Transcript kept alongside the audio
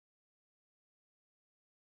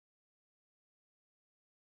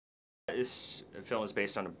This film is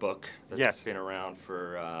based on a book that's Yes. been around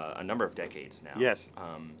for a number of decades now. Yes.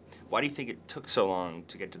 Why do you think it took so long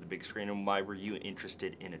to get to the big screen, and why were you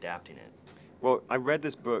interested in adapting it? Well, I read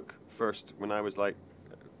this book first when I was like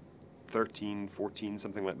 13, 14,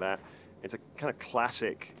 something like that. It's a kind of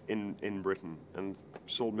classic in Britain and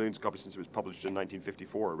sold millions of copies since it was published in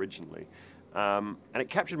 1954 originally. And it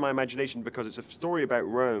captured my imagination because it's a story about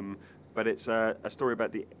Rome, but it's a story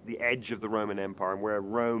about the edge of the Roman Empire and where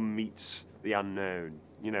Rome meets the unknown.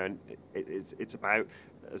 You know, and it's about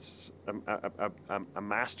a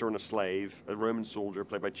master and a slave, a Roman soldier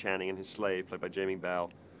played by Channing and his slave played by Jamie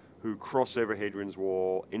Bell, who cross over Hadrian's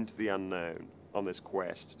Wall into the unknown on this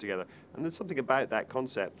quest together. And there's something about that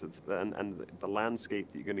concept and the landscape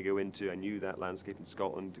that you're going to go into. I knew that landscape in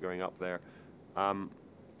Scotland going up there.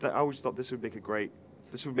 That I always thought this would make a great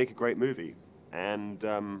movie. And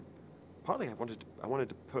partly I wanted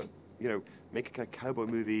to put, make a kind of cowboy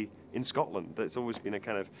movie in Scotland. That's always been a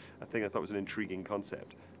kind of a thing I thought was an intriguing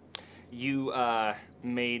concept. You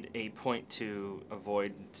made a point to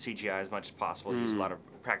avoid CGI as much as possible, use a lot of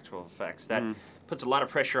practical effects. That puts a lot of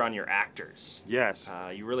pressure on your actors. Yes.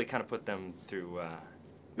 You really kind of put them through.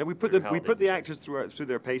 No, we put the actors through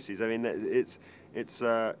their paces. I mean, it's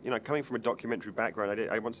coming from a documentary background.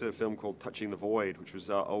 I once did a film called Touching the Void, which was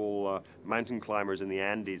all mountain climbers in the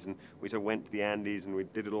Andes, and we sort of went to the Andes and we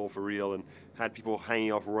did it all for real and had people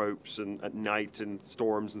hanging off ropes and at night and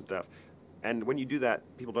storms and stuff. And when you do that,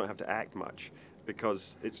 people don't have to act much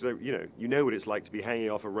because it's you know what it's like to be hanging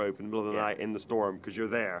off a rope in the middle of the night in the storm because you're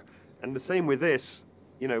there. And the same with this.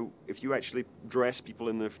 If you actually dress people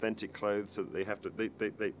in the authentic clothes so that they have to,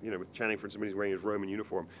 with Channing, for instance, when he's wearing his Roman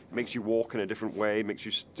uniform, it makes you walk in a different way, makes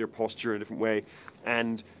your posture in a different way,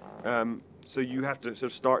 and so you have to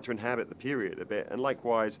sort of start to inhabit the period a bit. And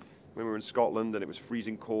likewise, when we were in Scotland and it was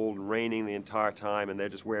freezing cold and raining the entire time, and they're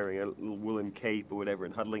just wearing a little woolen cape or whatever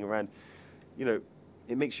and huddling around,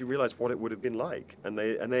 it makes you realize what it would have been like, and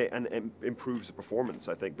it improves the performance,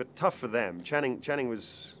 I think. But tough for them. Channing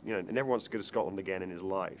was, never wants to go to Scotland again in his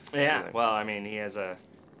life. Yeah, well, I mean, he has a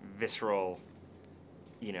visceral,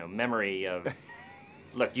 memory of.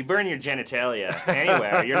 Look, you burn your genitalia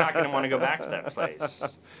anywhere, you're not going to want to go back to that place.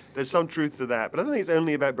 There's some truth to that, but I don't think it's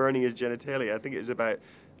only about burning his genitalia. I think it's about,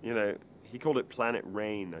 he called it Planet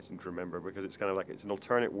Rain, I seem to remember, because it's kind of like it's an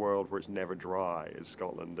alternate world where it's never dry as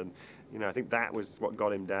Scotland. And, I think that was what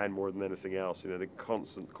got him down more than anything else, the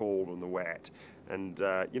constant cold and the wet. And,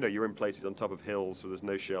 you're in places on top of hills where there's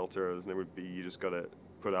no shelter, there's nowhere to be, you just got to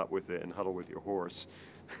put up with it and huddle with your horse.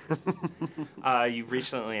 You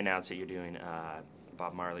recently announced that you're doing a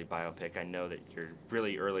Bob Marley biopic. I know that you're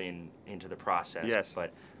really early into the process. Yes.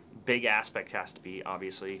 But big aspect has to be,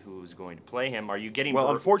 obviously, who's going to play him. Are you getting Well,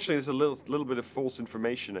 more... unfortunately, there's a little bit of false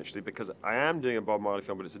information, actually, because I am doing a Bob Marley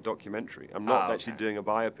film, but it's a documentary. I'm not actually doing a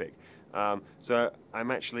biopic. So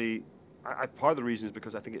I'm actually... part of the reason is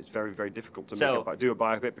because I think it's very, very difficult to do a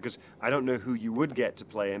biopic, because I don't know who you would get to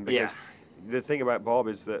play him, because the thing about Bob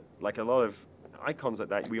is that, like a lot of icons like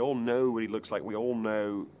that, we all know what he looks like, we all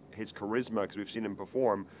know his charisma, because we've seen him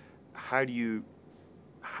perform. How do you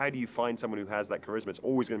find someone who has that charisma? It's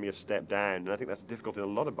always going to be a step down, and I think that's difficult in a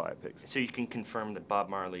lot of biopics. So you can confirm that Bob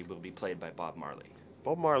Marley will be played by Bob Marley?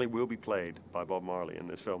 Bob Marley will be played by Bob Marley in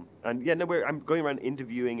this film. And yeah, no, I'm going around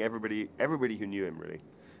interviewing everybody who knew him, really,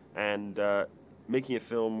 and making a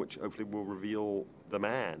film which hopefully will reveal the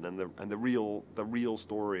man and the real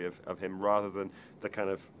story of him, rather than the kind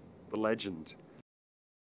of the legend.